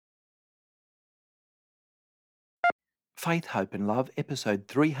Faith, Hope and Love, episode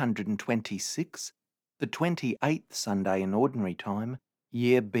 326, the 28th Sunday in Ordinary Time,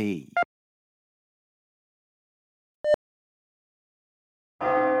 Year B.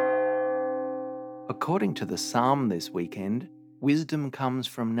 According to the psalm this weekend, wisdom comes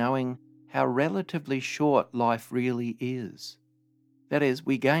from knowing how relatively short life really is. That is,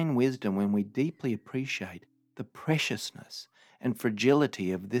 we gain wisdom when we deeply appreciate the preciousness and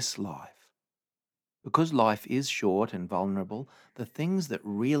fragility of this life. Because life is short and vulnerable, the things that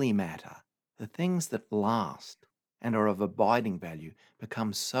really matter, the things that last and are of abiding value,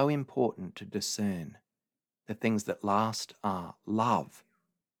 become so important to discern. The things that last are love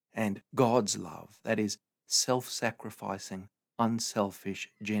and God's love, that is, self-sacrificing, unselfish,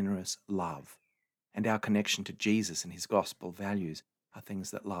 generous love. And our connection to Jesus and his gospel values are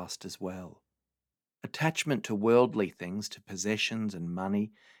things that last as well. Attachment to worldly things, to possessions and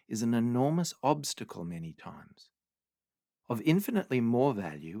money, is an enormous obstacle many times. Of infinitely more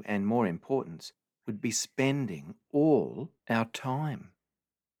value and more importance would be spending all our time,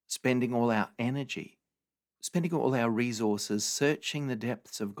 spending all our energy, spending all our resources searching the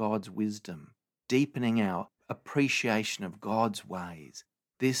depths of God's wisdom, deepening our appreciation of God's ways.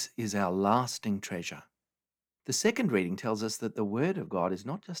 This is our lasting treasure. The second reading tells us that the Word of God is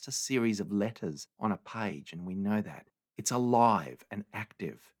not just a series of letters on a page, and we know that. It's alive and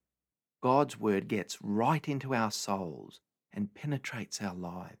active. God's Word gets right into our souls and penetrates our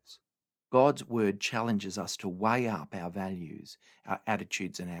lives. God's Word challenges us to weigh up our values, our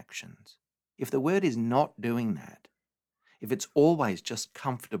attitudes and actions. If the Word is not doing that, if it's always just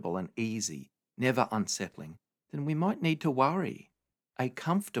comfortable and easy, never unsettling, then we might need to worry. A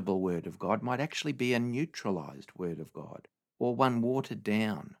comfortable word of God might actually be a neutralized word of God, or one watered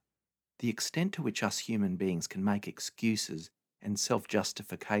down. The extent to which us human beings can make excuses and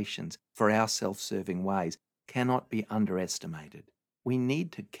self-justifications for our self-serving ways cannot be underestimated. We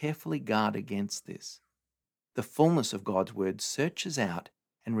need to carefully guard against this. The fullness of God's word searches out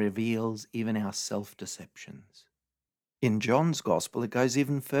and reveals even our self-deceptions. In John's Gospel, it goes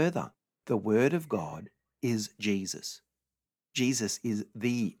even further. The Word of God is Jesus. Jesus is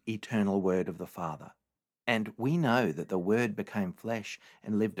the eternal Word of the Father. And we know that the Word became flesh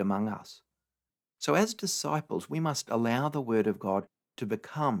and lived among us. So as disciples, we must allow the Word of God to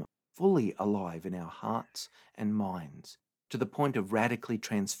become fully alive in our hearts and minds, to the point of radically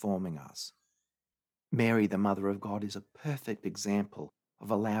transforming us. Mary, the Mother of God, is a perfect example of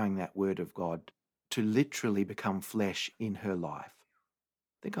allowing that Word of God to literally become flesh in her life.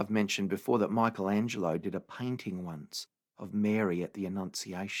 I think I've mentioned before that Michelangelo did a painting once of Mary at the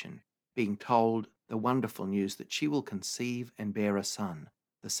Annunciation, being told the wonderful news that she will conceive and bear a son,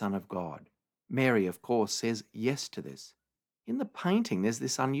 the Son of God. Mary, of course, says yes to this. In the painting, there's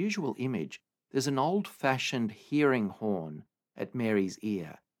this unusual image. There's an old-fashioned hearing horn at Mary's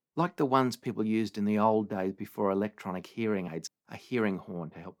ear, like the ones people used in the old days before electronic hearing aids, a hearing horn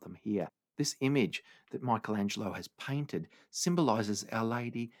to help them hear. This image that Michelangelo has painted symbolizes Our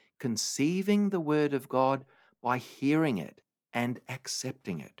Lady conceiving the Word of God by hearing it and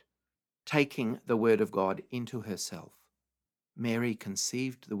accepting it, taking the Word of God into herself. Mary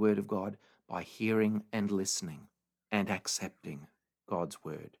conceived the Word of God by hearing and listening and accepting God's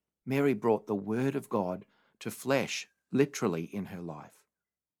Word. Mary brought the Word of God to flesh, literally, in her life.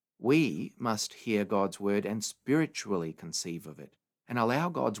 We must hear God's Word and spiritually conceive of it, and allow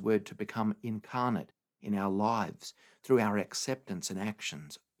God's Word to become incarnate in our lives through our acceptance and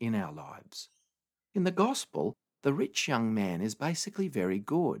actions in our lives. In the Gospel, the rich young man is basically very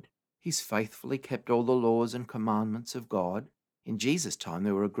good. He's faithfully kept all the laws and commandments of God. In Jesus' time,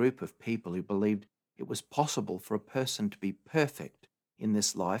 there were a group of people who believed it was possible for a person to be perfect in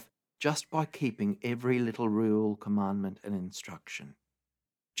this life just by keeping every little rule, commandment, and instruction.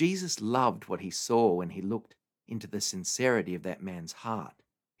 Jesus loved what he saw when he looked into the sincerity of that man's heart.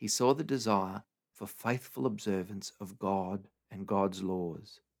 He saw the desire for faithful observance of God and God's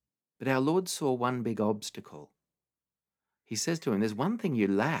laws. But our Lord saw one big obstacle. He says to him, there's one thing you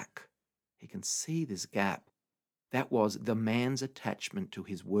lack. He can see this gap. That was the man's attachment to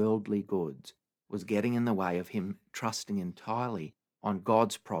his worldly goods was getting in the way of him trusting entirely on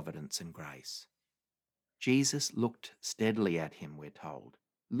God's providence and grace. Jesus looked steadily at him, we're told,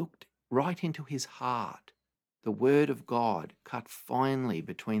 looked right into his heart. The word of God cut finely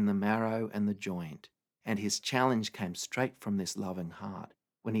between the marrow and the joint, and his challenge came straight from this loving heart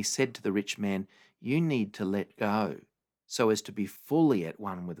when he said to the rich man, you need to let go so as to be fully at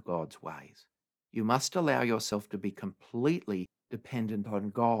one with God's ways. You must allow yourself to be completely dependent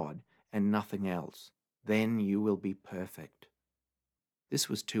on God and nothing else. Then you will be perfect. This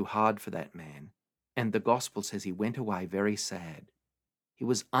was too hard for that man. And the gospel says he went away very sad. He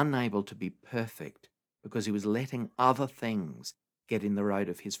was unable to be perfect because he was letting other things get in the road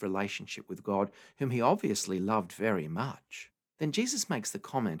of his relationship with God, whom he obviously loved very much. Then Jesus makes the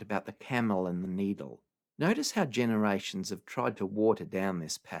comment about the camel and the needle. Notice how generations have tried to water down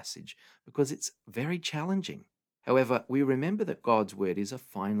this passage because it's very challenging. However, we remember that God's word is a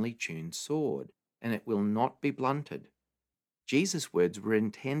finely tuned sword, and it will not be blunted. Jesus' words were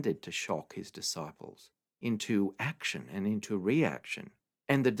intended to shock his disciples into action and into reaction.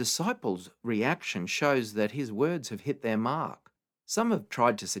 And the disciples' reaction shows that his words have hit their mark. Some have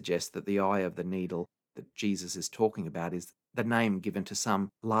tried to suggest that the eye of the needle that Jesus is talking about is the name given to some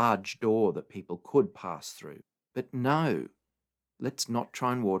large door that people could pass through. But no, let's not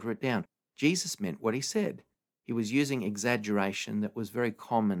try and water it down. Jesus meant what he said. He was using exaggeration that was very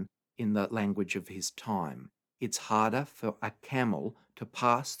common in the language of his time. It's harder for a camel to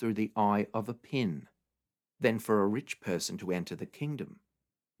pass through the eye of a pin than for a rich person to enter the kingdom.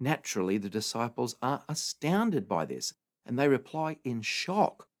 Naturally, the disciples are astounded by this, and they reply in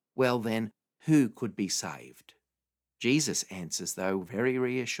shock, "Well then, who could be saved?" Jesus answers, though, very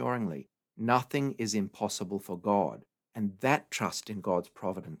reassuringly, "Nothing is impossible for God," and that trust in God's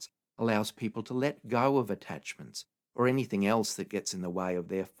providence allows people to let go of attachments or anything else that gets in the way of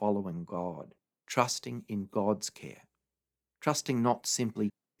their following God, trusting in God's care, trusting not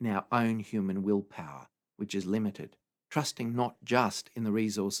simply in our own human willpower, which is limited, trusting not just in the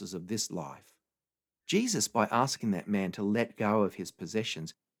resources of this life. Jesus, by asking that man to let go of his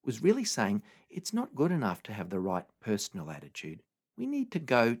possessions, was really saying it's not good enough to have the right personal attitude. We need to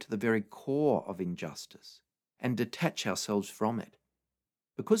go to the very core of injustice and detach ourselves from it.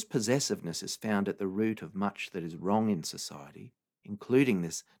 Because possessiveness is found at the root of much that is wrong in society, including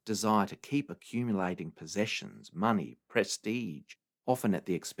this desire to keep accumulating possessions, money, prestige, often at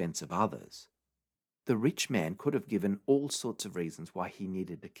the expense of others, the rich man could have given all sorts of reasons why he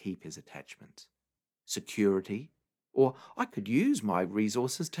needed to keep his attachments. Security, or I could use my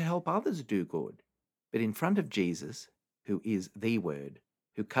resources to help others do good. But in front of Jesus, who is the Word,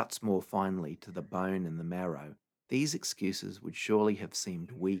 who cuts more finely to the bone and the marrow, these excuses would surely have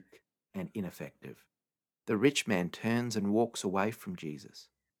seemed weak and ineffective. The rich man turns and walks away from Jesus.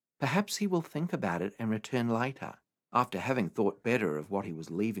 Perhaps he will think about it and return later, after having thought better of what he was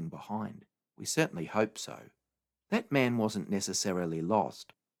leaving behind. We certainly hope so. That man wasn't necessarily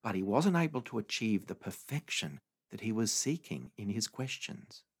lost, but he wasn't able to achieve the perfection that he was seeking in his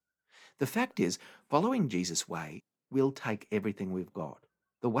questions. The fact is, following Jesus' way will take everything we've got.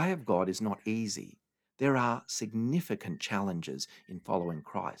 The way of God is not easy. There are significant challenges in following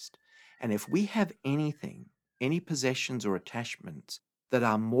Christ. And if we have anything, any possessions or attachments that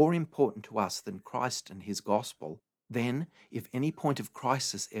are more important to us than Christ and his gospel, then if any point of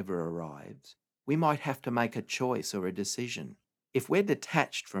crisis ever arrives, we might have to make a choice or a decision. If we're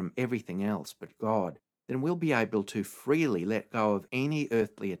detached from everything else but God, then we'll be able to freely let go of any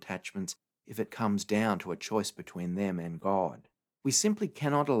earthly attachments if it comes down to a choice between them and God. We simply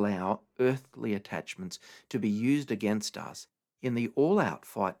cannot allow earthly attachments to be used against us in the all-out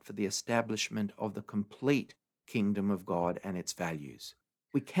fight for the establishment of the complete kingdom of God and its values.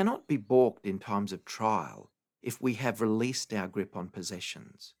 We cannot be balked in times of trial if we have released our grip on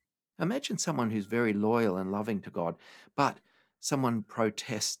possessions. Imagine someone who's very loyal and loving to God, but someone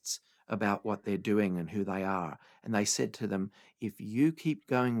protests about what they're doing and who they are, and they said to them, "If you keep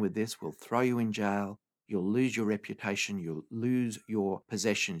going with this, we'll throw you in jail, you'll lose your reputation, you'll lose your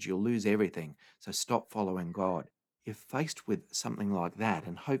possessions, you'll lose everything, so stop following God." If faced with something like that,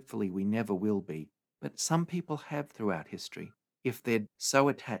 and hopefully we never will be, but some people have throughout history, if they're so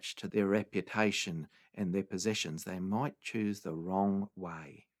attached to their reputation and their possessions, they might choose the wrong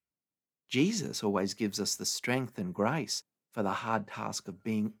way. Jesus always gives us the strength and grace for the hard task of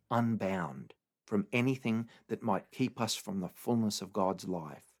being unbound from anything that might keep us from the fullness of God's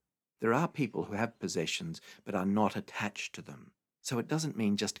life. There are people who have possessions but are not attached to them. So it doesn't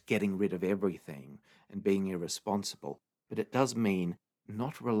mean just getting rid of everything and being irresponsible, but it does mean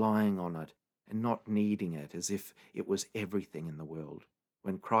not relying on it and not needing it as if it was everything in the world,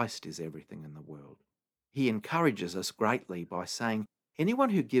 when Christ is everything in the world. He encourages us greatly by saying,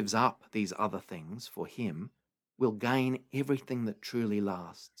 anyone who gives up these other things for him will gain everything that truly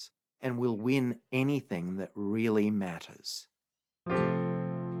lasts and will win anything that really matters.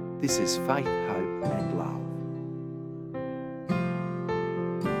 This is Faith, Hope and Love.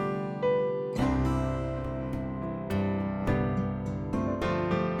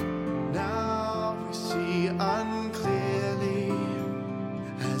 Now we see unclearly,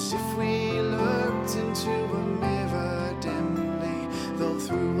 as if we looked into a mirror dimly, though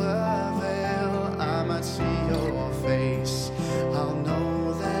through a veil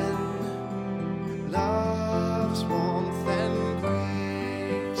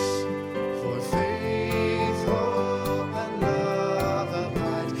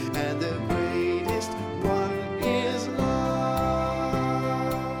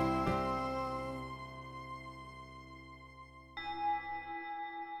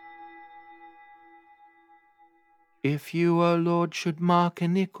If you, O Lord, should mark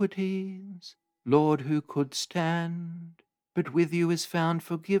iniquities, Lord, who could stand? But with you is found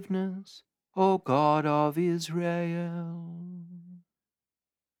forgiveness, O God of Israel.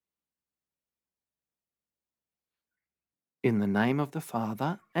 In the name of the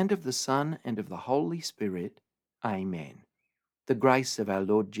Father, and of the Son, and of the Holy Spirit. Amen. The grace of our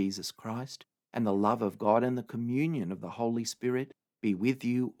Lord Jesus Christ, and the love of God, and the communion of the Holy Spirit be with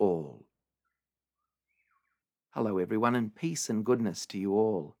you all. Hello, everyone, and peace and goodness to you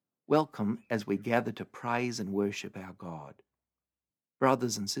all. Welcome as we gather to praise and worship our God.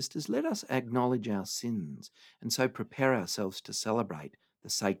 Brothers and sisters, let us acknowledge our sins and so prepare ourselves to celebrate the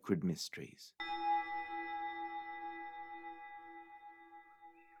sacred mysteries.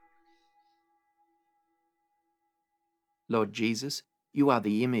 Lord Jesus, you are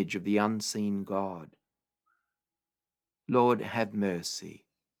the image of the unseen God. Lord, have mercy.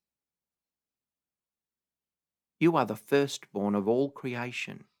 You are the firstborn of all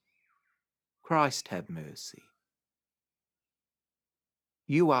creation. Christ, have mercy.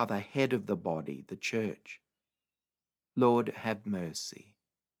 You are the head of the body, the church. Lord, have mercy.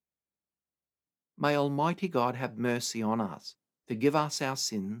 May Almighty God have mercy on us, forgive us our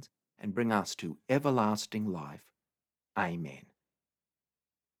sins, and bring us to everlasting life. Amen.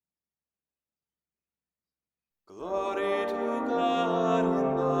 Glory to God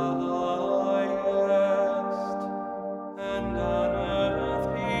in the highest, and on earth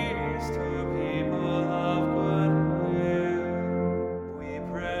peace to people of good will. We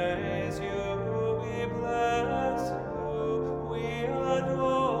praise you, we bless you, we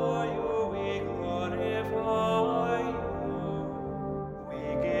adore you, we glorify you. We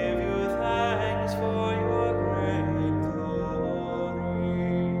give you thanks for your great glory.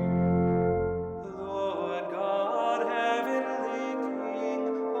 Lord God, heavenly King,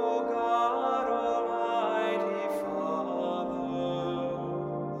 O God, Almighty Father,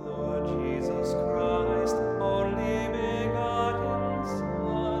 Lord Jesus Christ, only begotten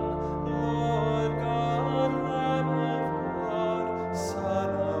Son, Lord God, Lamb of God, Son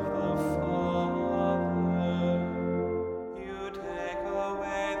of the Father, you take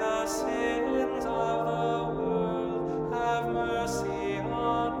away the sins of the world, have mercy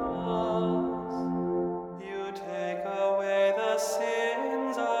on us. You take away the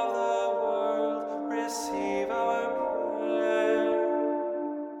sins of the world, receive our prayer.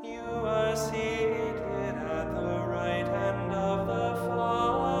 You are seated at the right hand of the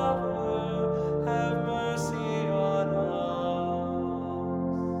Father, have mercy on us.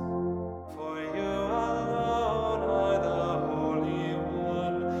 For you alone are the Holy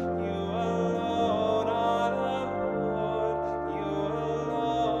One, you alone are the Lord, you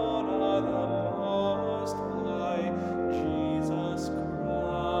alone are the Most High, Jesus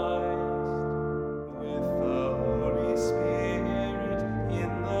Christ, with the Holy Spirit,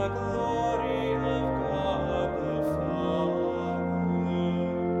 in the glory of God the Father.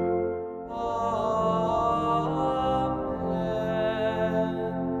 Amen.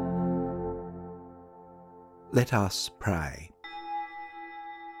 Let us pray.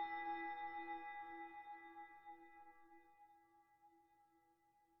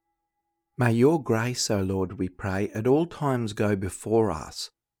 May your grace, O Lord, we pray, at all times go before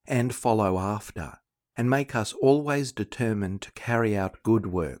us and follow after, and make us always determined to carry out good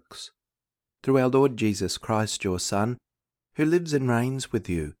works. Through our Lord Jesus Christ, your Son, who lives and reigns with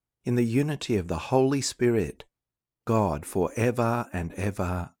you in the unity of the Holy Spirit, God, for ever and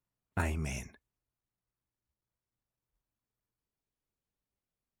ever. Amen.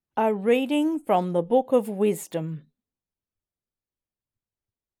 A reading from the Book of Wisdom.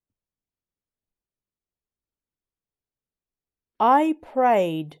 I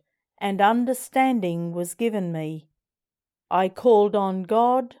prayed, and understanding was given me. I called on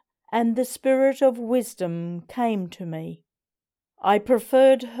God, and the spirit of wisdom came to me. I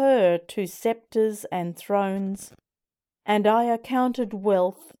preferred her to sceptres and thrones, and I accounted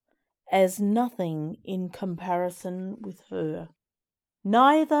wealth as nothing in comparison with her.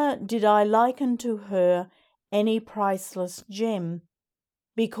 Neither did I liken to her any priceless gem,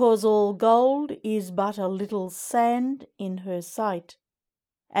 because all gold is but a little sand in her sight,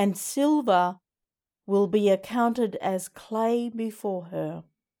 and silver will be accounted as clay before her.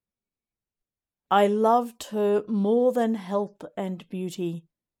 I loved her more than health and beauty,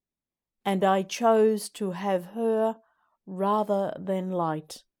 and I chose to have her rather than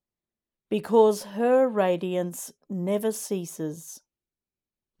light, because her radiance never ceases.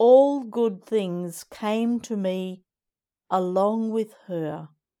 All good things came to me along with her,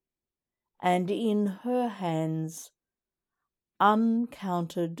 and in her hands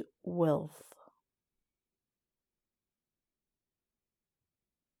uncounted wealth.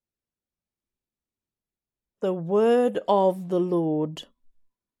 The word of the Lord.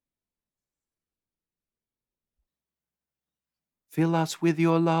 Fill us with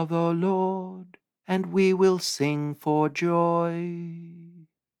your love, O Lord, and we will sing for joy.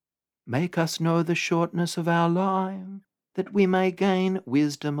 Make us know the shortness of our life, that we may gain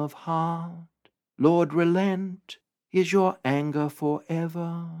wisdom of heart. Lord, relent. Is your anger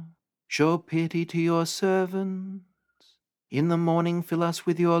forever? Show pity to your servants. In the morning fill us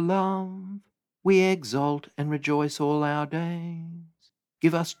with your love. We exult and rejoice all our days.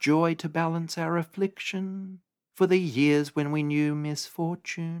 Give us joy to balance our affliction, for the years when we knew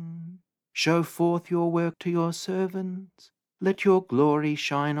misfortune. Show forth your work to your servants. Let your glory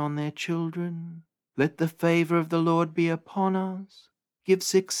shine on their children. Let the favor of the Lord be upon us. Give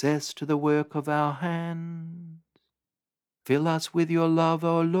success to the work of our hands. Fill us with your love,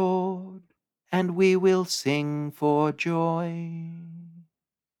 O Lord, and we will sing for joy.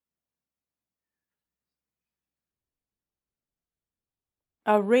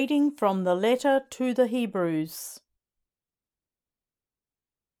 A reading from the letter to the Hebrews.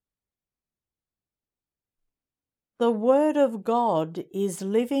 The word of God is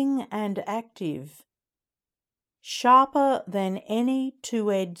living and active, sharper than any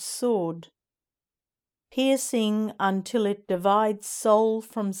two-edged sword, piercing until it divides soul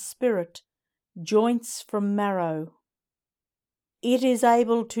from spirit, joints from marrow. It is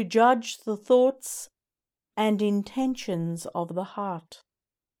able to judge the thoughts and intentions of the heart.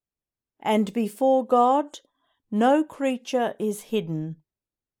 And before God no creature is hidden,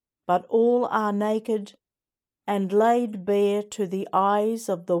 but all are naked and laid bare to the eyes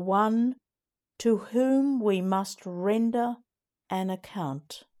of the one to whom we must render an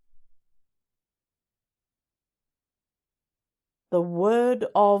account. The word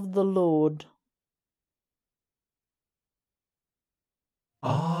of the Lord.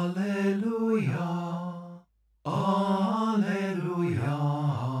 Alleluia, alleluia,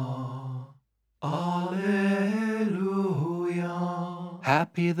 alleluia.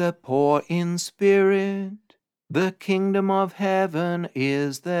 Happy the poor in spirit, the kingdom of heaven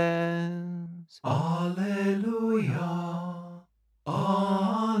is theirs. Alleluia,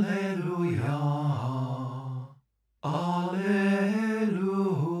 alleluia, alleluia.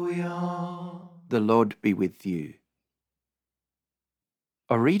 The Lord be with you.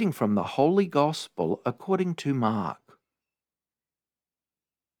 A reading from the Holy Gospel according to Mark.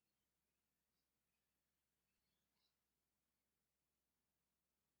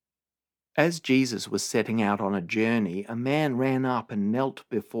 As Jesus was setting out on a journey, a man ran up and knelt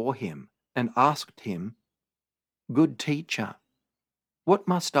before him and asked him, "Good teacher, what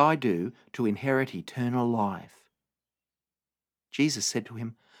must I do to inherit eternal life?" Jesus said to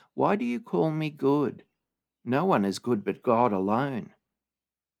him, "Why do you call me good? No one is good but God alone.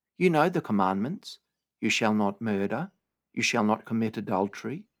 You know the commandments. You shall not murder. You shall not commit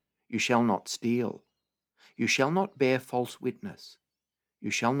adultery. You shall not steal. You shall not bear false witness. You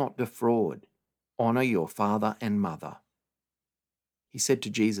shall not defraud. Honor your father and mother." He said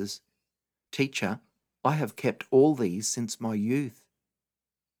to Jesus, "Teacher, I have kept all these since my youth."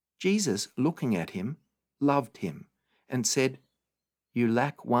 Jesus, looking at him, loved him and said, "You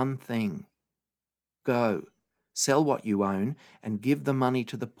lack one thing. Go, sell what you own and give the money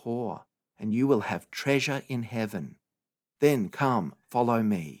to the poor, and you will have treasure in heaven. Then come, follow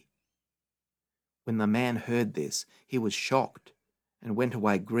me." When the man heard this, he was shocked and went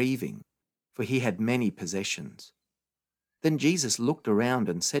away grieving, for he had many possessions. Then Jesus looked around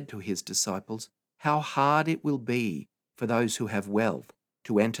and said to his disciples, "How hard it will be for those who have wealth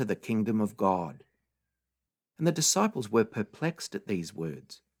to enter the kingdom of God." And the disciples were perplexed at these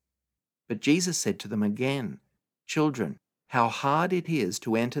words. But Jesus said to them again, "Children, how hard it is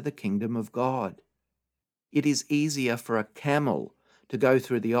to enter the kingdom of God. It is easier for a camel to go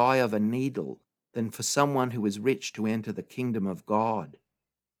through the eye of a needle than for someone who is rich to enter the kingdom of God."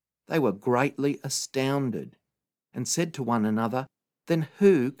 They were greatly astounded and said to one another, "Then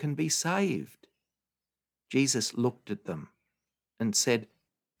who can be saved?" Jesus looked at them and said,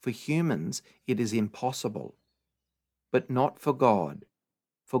 "For humans it is impossible, but not for God.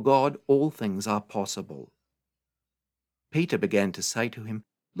 For God all things are possible." Peter began to say to him,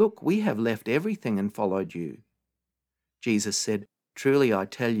 "Look, we have left everything and followed you." Jesus said, "Truly I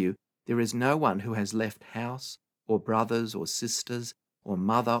tell you, there is no one who has left house or brothers or sisters or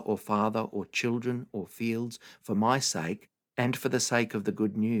mother or father or children or fields for my sake and for the sake of the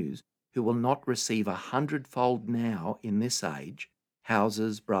good news, who will not receive 100-fold now in this age,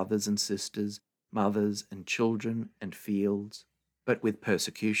 houses, brothers and sisters, mothers and children and fields, but with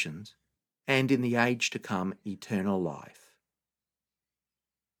persecutions, and in the age to come eternal life."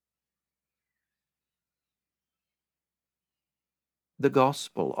 The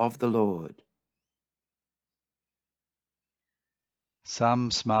Gospel of the Lord.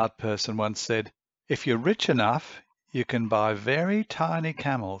 Some smart person once said, if you're rich enough, you can buy very tiny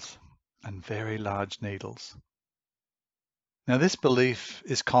camels and very large needles. Now, this belief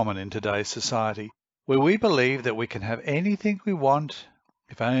is common in today's society, where we believe that we can have anything we want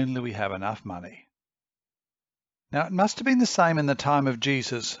if only we have enough money. Now, it must have been the same in the time of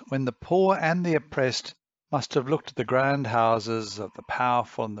Jesus, when the poor and the oppressed must have looked at the grand houses of the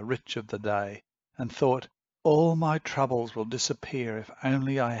powerful and the rich of the day and thought, all my troubles will disappear if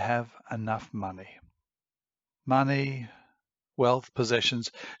only I have enough money. Money, wealth,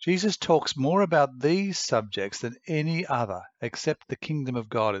 possessions. Jesus talks more about these subjects than any other except the kingdom of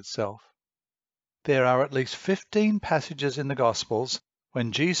God itself. There are at least 15 passages in the Gospels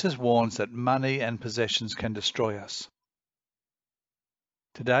when Jesus warns that money and possessions can destroy us.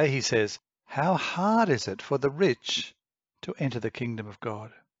 Today he says, how hard is it for the rich to enter the kingdom of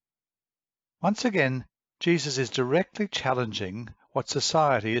God? Once again, Jesus is directly challenging what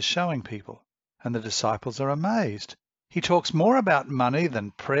society is showing people, and the disciples are amazed. He talks more about money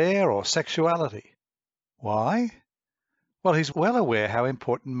than prayer or sexuality. Why? Well, he's well aware how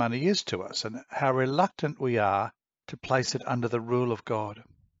important money is to us and how reluctant we are to place it under the rule of God.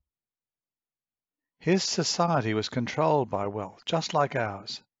 His society was controlled by wealth, just like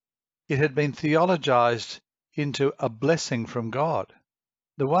ours. It had been theologized into a blessing from God.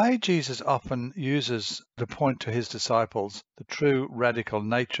 The way Jesus often uses to point to his disciples the true radical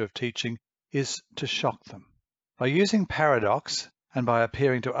nature of teaching is to shock them. By using paradox and by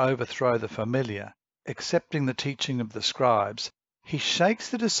appearing to overthrow the familiar, accepting the teaching of the scribes, he shakes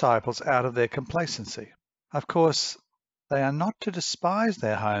the disciples out of their complacency. Of course, they are not to despise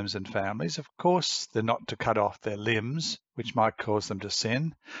their homes and families. Of course, they're not to cut off their limbs, which might cause them to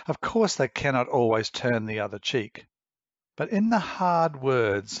sin. Of course, they cannot always turn the other cheek. But in the hard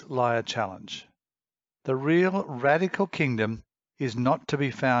words lie a challenge. The real radical kingdom is not to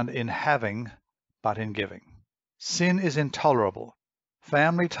be found in having, but in giving. Sin is intolerable.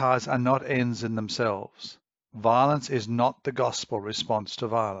 Family ties are not ends in themselves. Violence is not the gospel response to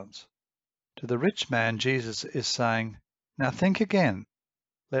violence. To the rich man, Jesus is saying, now think again.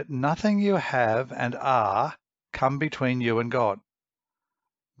 Let nothing you have and are come between you and God.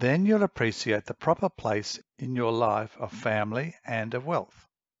 Then you'll appreciate the proper place in your life of family and of wealth.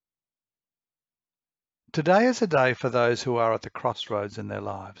 Today is a day for those who are at the crossroads in their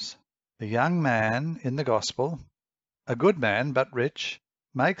lives. The young man in the gospel, a good man but rich,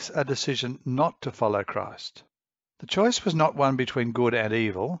 makes a decision not to follow Christ. The choice was not one between good and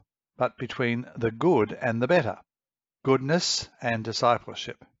evil, but between the good and the better, goodness and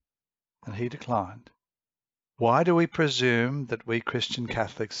discipleship, and he declined. Why do we presume that we Christian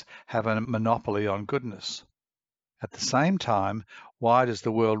Catholics have a monopoly on goodness? At the same time, why does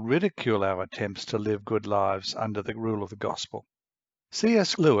the world ridicule our attempts to live good lives under the rule of the gospel?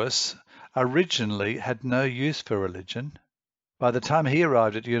 C.S. Lewis originally had no use for religion. By the time he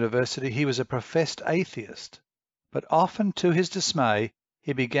arrived at university, he was a professed atheist. But often, to his dismay,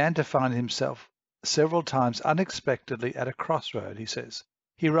 he began to find himself several times unexpectedly at a crossroad, he says.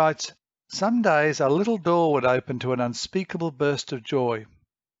 He writes, some days a little door would open to an unspeakable burst of joy,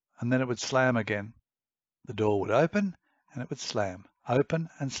 and then it would slam again. The door would open, and it would slam, open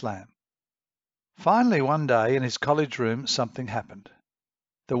and slam. Finally, one day in his college room, something happened.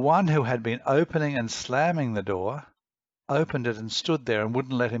 The one who had been opening and slamming the door opened it and stood there and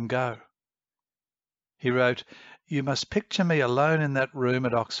wouldn't let him go. He wrote, you must picture me alone in that room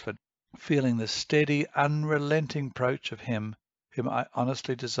at Oxford, feeling the steady, unrelenting approach of him whom I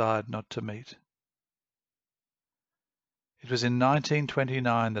honestly desired not to meet. It was in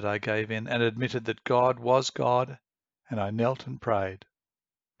 1929 that I gave in and admitted that God was God, and I knelt and prayed.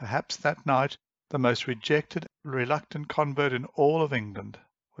 Perhaps that night the most rejected, reluctant convert in all of England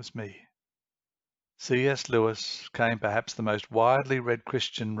was me. C.S. Lewis became perhaps the most widely read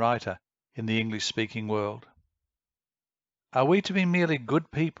Christian writer in the English-speaking world. Are we to be merely good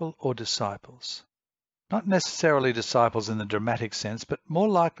people or disciples? Not necessarily disciples in the dramatic sense, but more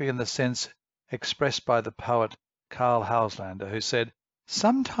likely in the sense expressed by the poet Karl Hauslander, who said,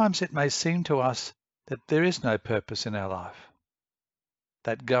 sometimes it may seem to us that there is no purpose in our life,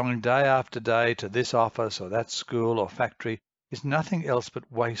 that going day after day to this office or that school or factory is nothing else but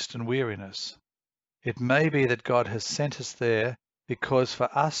waste and weariness. It may be that God has sent us there because for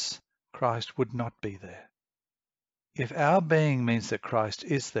us Christ would not be there. If our being means that Christ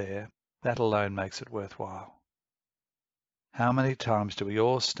is there, that alone makes it worthwhile. How many times do we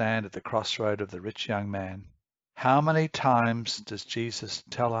all stand at the crossroad of the rich young man? How many times does Jesus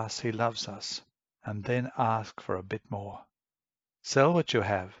tell us he loves us and then ask for a bit more? Sell what you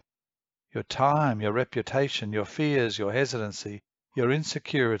have, your time, your reputation, your fears, your hesitancy, your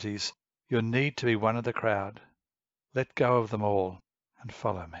insecurities, your need to be one of the crowd. Let go of them all and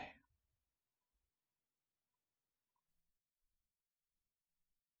follow me.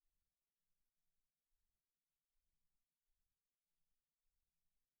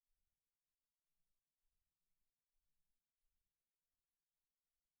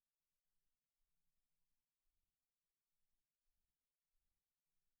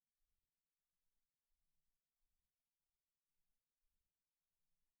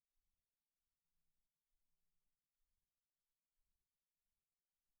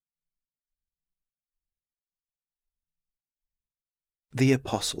 The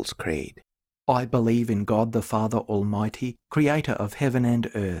Apostles' Creed. I believe in God the Father Almighty, creator of heaven and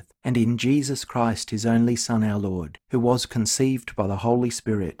earth, and in Jesus Christ, his only Son, our Lord, who was conceived by the Holy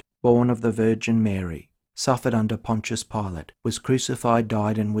Spirit, born of the Virgin Mary, suffered under Pontius Pilate, was crucified,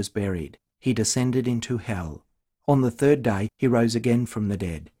 died, and was buried. He descended into hell. On the third day he rose again from the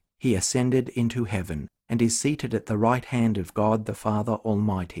dead. He ascended into heaven, and is seated at the right hand of God the Father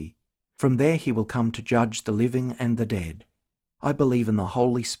Almighty. From there he will come to judge the living and the dead. I believe in the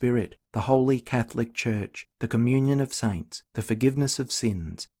Holy Spirit, the Holy Catholic Church, the communion of saints, the forgiveness of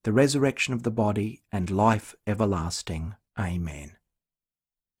sins, the resurrection of the body, and life everlasting. Amen.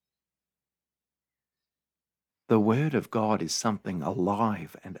 The Word of God is something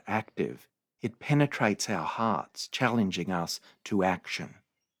alive and active. It penetrates our hearts, challenging us to action.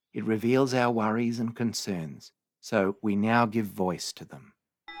 It reveals our worries and concerns, so we now give voice to them.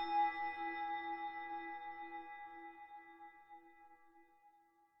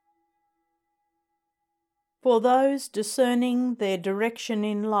 For those discerning their direction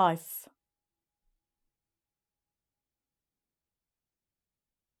in life.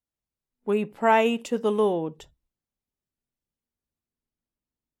 We pray to the Lord.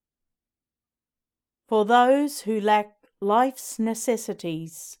 For those who lack life's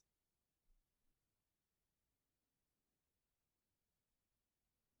necessities.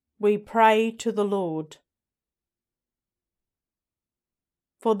 We pray to the Lord.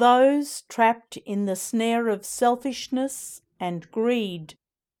 For those trapped in the snare of selfishness and greed.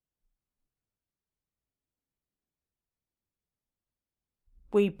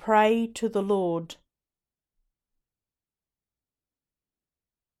 We pray to the Lord.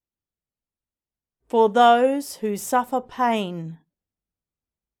 For those who suffer pain.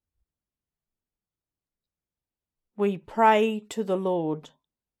 We pray to the Lord.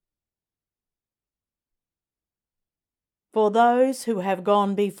 For those who have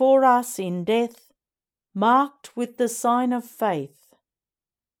gone before us in death, marked with the sign of faith,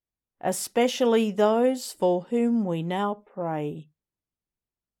 especially those for whom we now pray.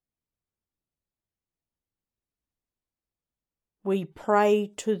 We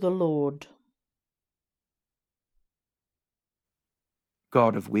pray to the Lord.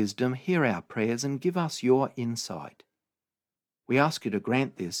 God of wisdom, hear our prayers and give us your insight. We ask you to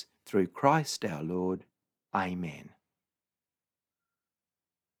grant this through Christ our Lord. Amen.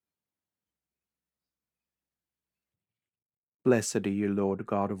 Blessed are you, Lord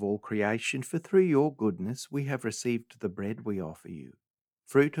God of all creation, for through your goodness we have received the bread we offer you,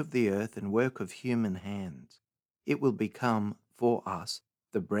 fruit of the earth and work of human hands. It will become for us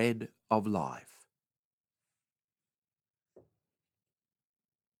the bread of life.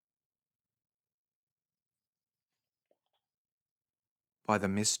 By the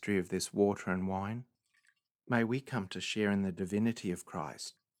mystery of this water and wine, may we come to share in the divinity of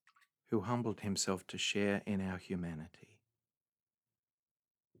Christ, who humbled himself to share in our humanity.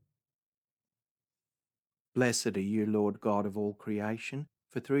 Blessed are you, Lord God of all creation,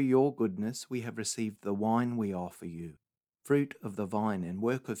 for through your goodness we have received the wine we offer you, fruit of the vine and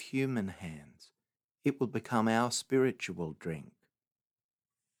work of human hands. It will become our spiritual drink.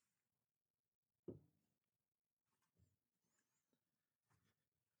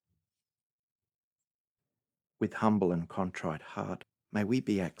 With humble and contrite heart, may we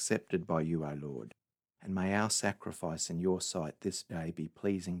be accepted by you, O Lord, and may our sacrifice in your sight this day be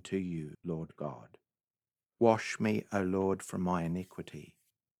pleasing to you, Lord God. Wash me, O Lord, from my iniquity.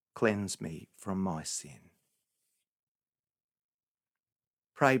 Cleanse me from my sin.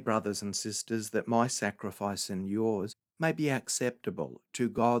 Pray, brothers and sisters, that my sacrifice and yours may be acceptable to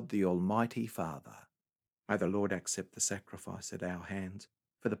God the Almighty Father. May the Lord accept the sacrifice at our hands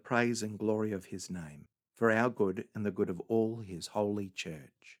for the praise and glory of his name, for our good and the good of all his holy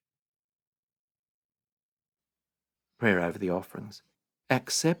church. Prayer over the offerings.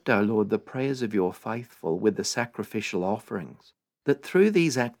 Accept, O Lord, the prayers of your faithful with the sacrificial offerings, that through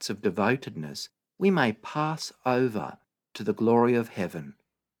these acts of devotedness we may pass over to the glory of heaven.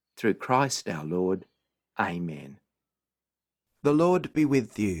 Through Christ our Lord. Amen. The Lord be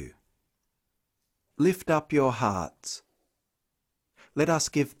with you. Lift up your hearts. Let us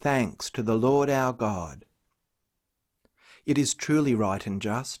give thanks to the Lord our God. It is truly right and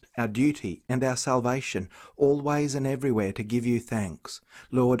just, our duty and our salvation, always and everywhere to give you thanks,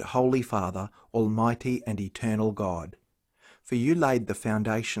 Lord, Holy Father, Almighty and Eternal God. For you laid the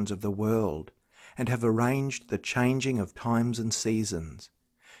foundations of the world, and have arranged the changing of times and seasons.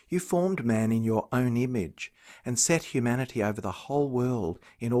 You formed man in your own image, and set humanity over the whole world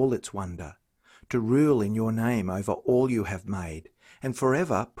in all its wonder, to rule in your name over all you have made, and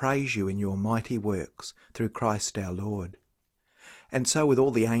forever praise you in your mighty works, through Christ our Lord. And so with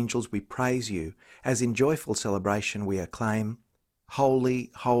all the angels we praise you, as in joyful celebration we acclaim,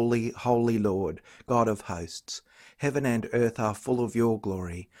 Holy, holy, holy Lord, God of hosts, heaven and earth are full of your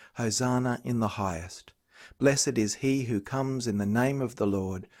glory. Hosanna in the highest. Blessed is he who comes in the name of the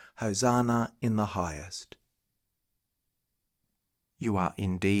Lord. Hosanna in the highest. You are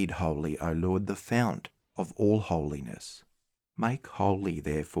indeed holy, O Lord, the fount of all holiness. Make holy,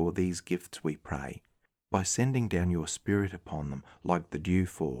 therefore, these gifts, we pray, by sending down your Spirit upon them like the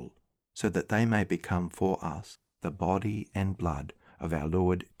dewfall, so that they may become for us the body and blood of our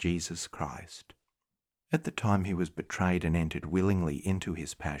Lord Jesus Christ. At the time he was betrayed and entered willingly into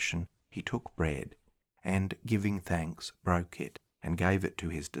his passion, he took bread, and, giving thanks, broke it, and gave it to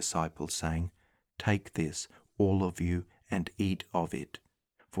his disciples, saying, Take this, all of you, and eat of it,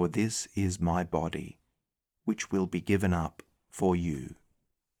 for this is my body, which will be given up for you.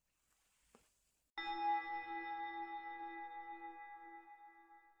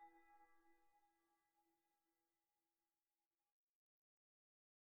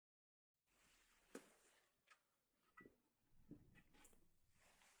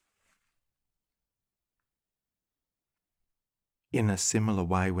 In a similar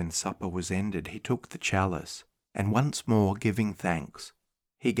way, when supper was ended, he took the chalice, and once more giving thanks,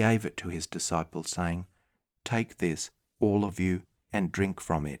 he gave it to his disciples, saying, Take this, all of you, and drink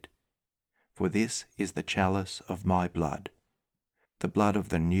from it, for this is the chalice of my blood, the blood of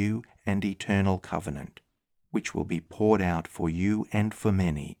the new and eternal covenant, which will be poured out for you and for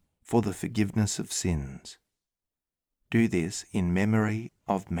many for the forgiveness of sins. Do this in memory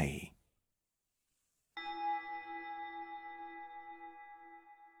of me.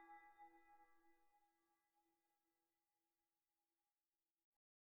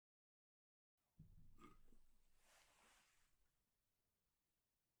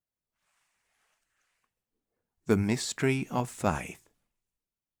 The mystery of faith.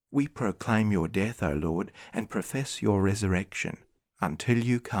 We proclaim your death, O Lord, and profess your resurrection until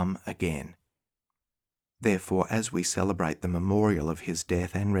you come again. Therefore, as we celebrate the memorial of his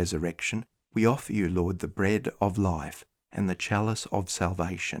death and resurrection, we offer you, Lord, the bread of life and the chalice of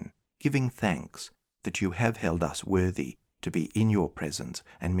salvation, giving thanks that you have held us worthy to be in your presence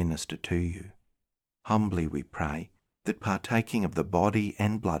and minister to you. Humbly we pray that, partaking of the body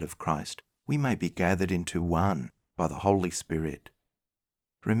and blood of Christ, we may be gathered into one by the Holy Spirit.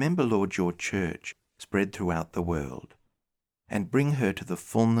 Remember, Lord, your church spread throughout the world, and bring her to the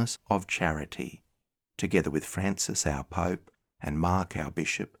fullness of charity, together with Francis our Pope, and Mark our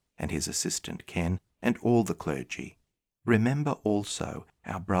Bishop, and his assistant Ken, and all the clergy. Remember also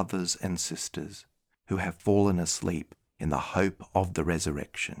our brothers and sisters who have fallen asleep in the hope of the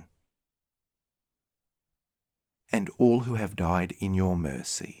resurrection, and all who have died in your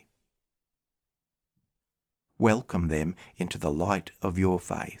mercy. Welcome them into the light of your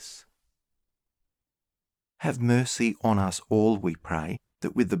face. Have mercy on us all, we pray,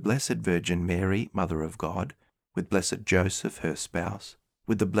 that with the Blessed Virgin Mary, Mother of God, with blessed Joseph, her spouse,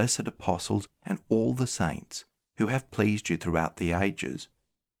 with the blessed apostles and all the saints who have pleased you throughout the ages,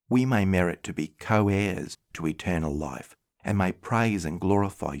 we may merit to be co-heirs to eternal life, and may praise and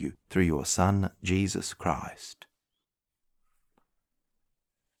glorify you through your Son, Jesus Christ.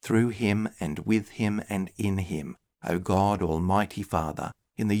 Through him and with him and in him, O God, Almighty Father,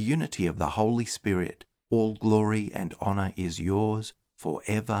 in the unity of the Holy Spirit, all glory and honour is yours for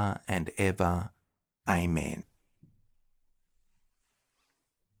ever and ever. Amen.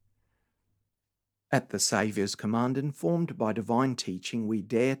 At the Saviour's command, informed by divine teaching, we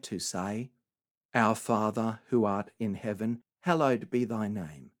dare to say, Our Father, who art in heaven, hallowed be thy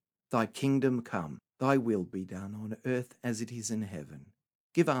name. Thy kingdom come, thy will be done on earth as it is in heaven.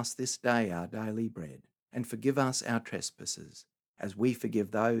 Give us this day our daily bread, and forgive us our trespasses, as we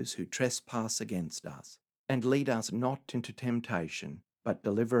forgive those who trespass against us. And lead us not into temptation, but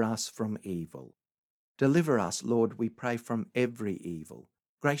deliver us from evil. Deliver us, Lord, we pray, from every evil.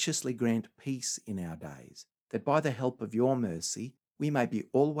 Graciously grant peace in our days, that by the help of your mercy we may be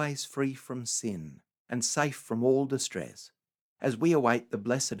always free from sin and safe from all distress, as we await the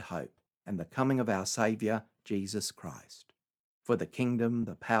blessed hope and the coming of our Saviour, Jesus Christ. For the kingdom,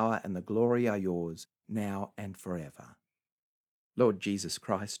 the power, and the glory are yours, now and forever. Lord Jesus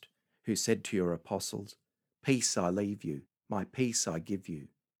Christ, who said to your apostles, "Peace I leave you, my peace I give you,"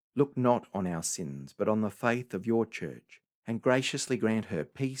 look not on our sins, but on the faith of your church, and graciously grant her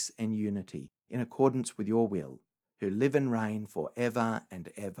peace and unity in accordance with your will, who live and reign for ever and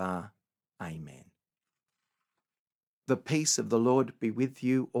ever. Amen. The peace of the Lord be with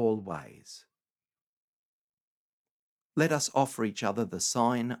you always. Let us offer each other the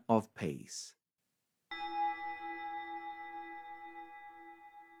sign of peace.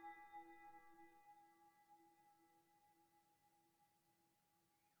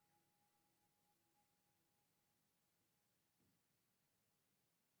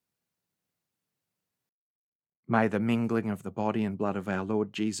 May the mingling of the body and blood of our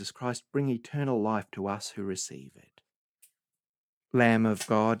Lord Jesus Christ bring eternal life to us who receive it. Lamb of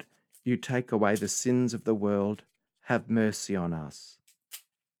God, you take away the sins of the world, have mercy on us.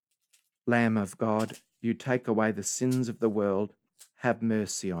 Lamb of God, you take away the sins of the world, have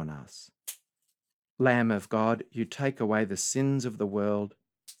mercy on us. Lamb of God, you take away the sins of the world,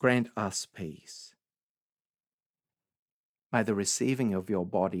 grant us peace. May the receiving of your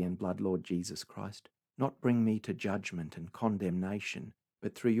body and blood, Lord Jesus Christ, not bring me to judgment and condemnation,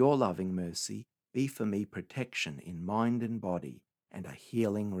 but through your loving mercy, be for me protection in mind and body and a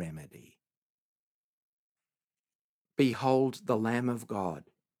healing remedy. Behold the Lamb of God.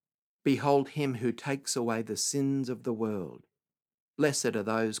 Behold him who takes away the sins of the world. Blessed are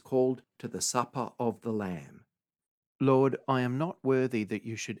those called to the supper of the Lamb. Lord, I am not worthy that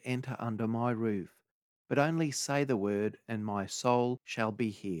you should enter under my roof, but only say the word, and my soul shall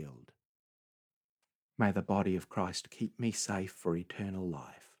be healed. May the body of Christ keep me safe for eternal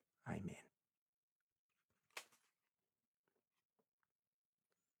life. Amen.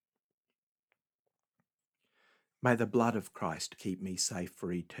 May the blood of Christ keep me safe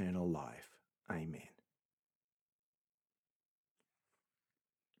for eternal life. Amen.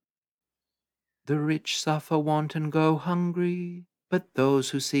 The rich suffer want and go hungry, but those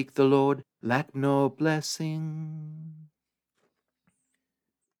who seek the Lord lack no blessing.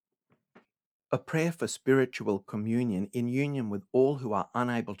 A prayer for spiritual communion in union with all who are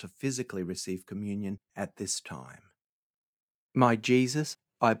unable to physically receive communion at this time. My Jesus,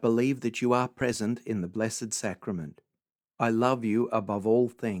 I believe that you are present in the Blessed Sacrament. I love you above all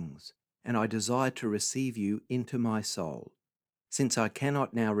things, and I desire to receive you into my soul. Since I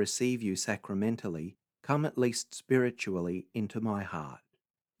cannot now receive you sacramentally, come at least spiritually into my heart.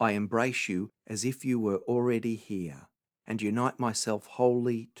 I embrace you as if you were already here, and unite myself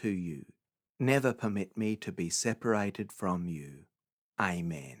wholly to you. Never permit me to be separated from you.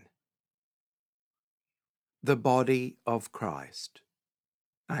 Amen. The body of Christ.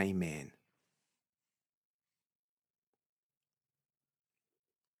 Amen.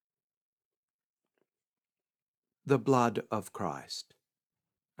 The blood of Christ.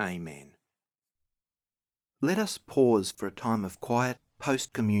 Amen. Let us pause for a time of quiet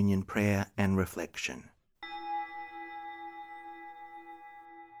post-communion prayer and reflection.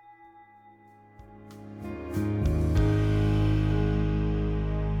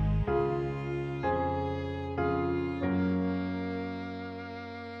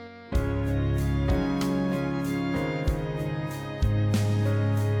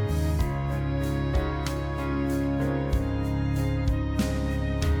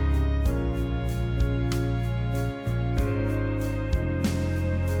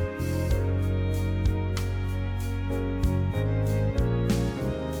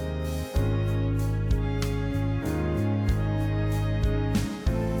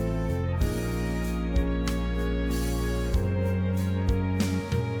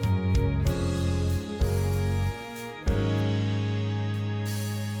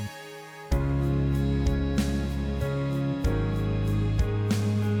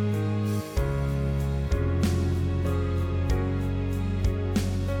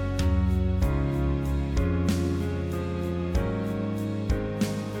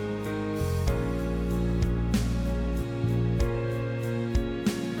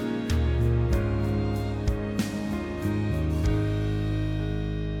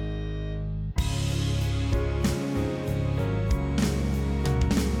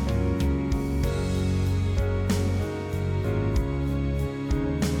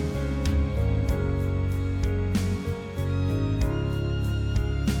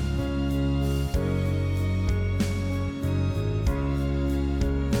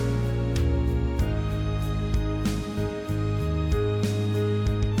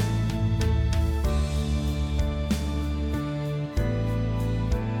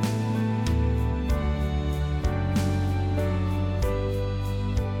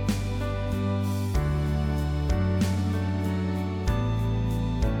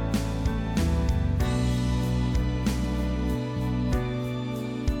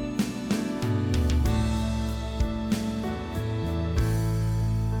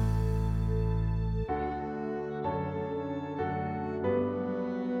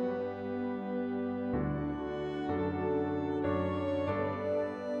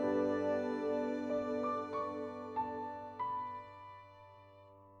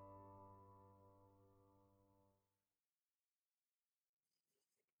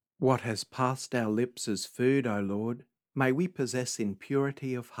 What has passed our lips as food, O Lord, may we possess in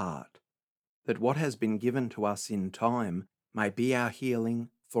purity of heart, that what has been given to us in time may be our healing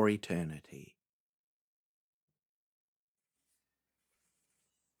for eternity.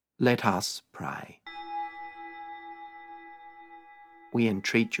 Let us pray. We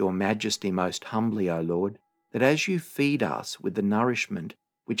entreat your majesty most humbly, O Lord, that as you feed us with the nourishment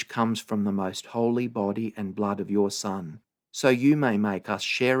which comes from the most holy body and blood of your Son, so you may make us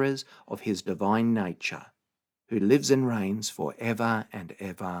sharers of his divine nature, who lives and reigns for ever and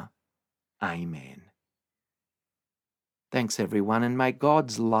ever. Amen. Thanks, everyone, and may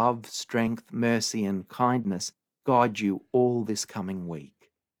God's love, strength, mercy, and kindness guide you all this coming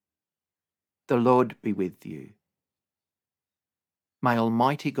week. The Lord be with you. May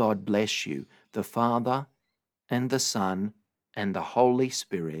Almighty God bless you, the Father, and the Son, and the Holy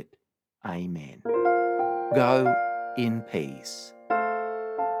Spirit. Amen. Go in peace.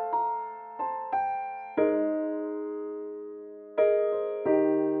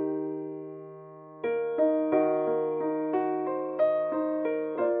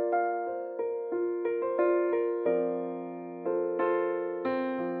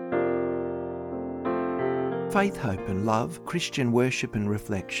 Faith, Hope and Love, Christian Worship and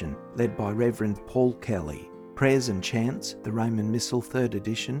Reflection, led by Reverend Paul Kelly. Prayers and Chants, the Roman Missal 3rd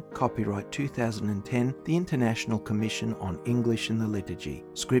edition, copyright 2010, the International Commission on English and the Liturgy.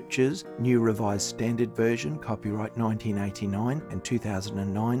 Scriptures, New Revised Standard Version, copyright 1989 and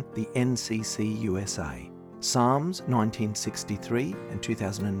 2009, the NCC USA. Psalms 1963 and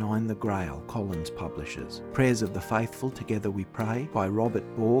 2009, The Grail, Collins Publishers. Prayers of the Faithful, Together We Pray, by Robert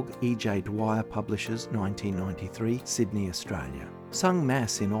Borg, E.J. Dwyer Publishers, 1993, Sydney, Australia. Sung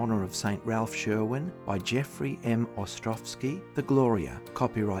Mass in honour of St. Ralph Sherwin by Jeffrey M. Ostrowski, The Gloria,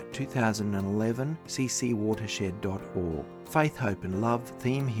 copyright 2011, ccwatershed.org. Faith, Hope and Love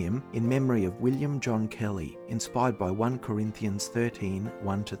theme hymn in memory of William John Kelly, inspired by 1 Corinthians 13,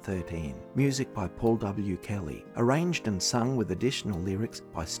 1-13. Music by Paul W. Kelly, arranged and sung with additional lyrics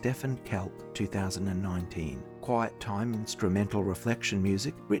by Stephen Kelk, 2019. Quiet Time instrumental reflection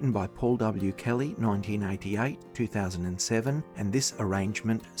music written by Paul W. Kelly, 1988, 2007, and this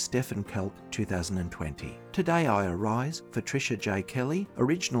arrangement Stephen Kelk, 2020. Today I Arise for Tricia J. Kelly,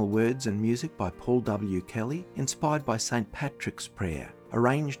 original words and music by Paul W. Kelly, inspired by St. Patrick's Prayer,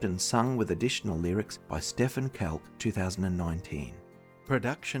 arranged and sung with additional lyrics by Stephen Kelk, 2019.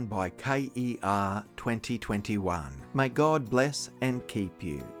 Production by KER 2021. May God bless and keep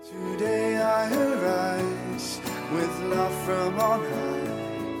you. Today I arise with love from on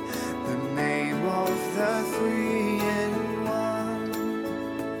high, the name of the three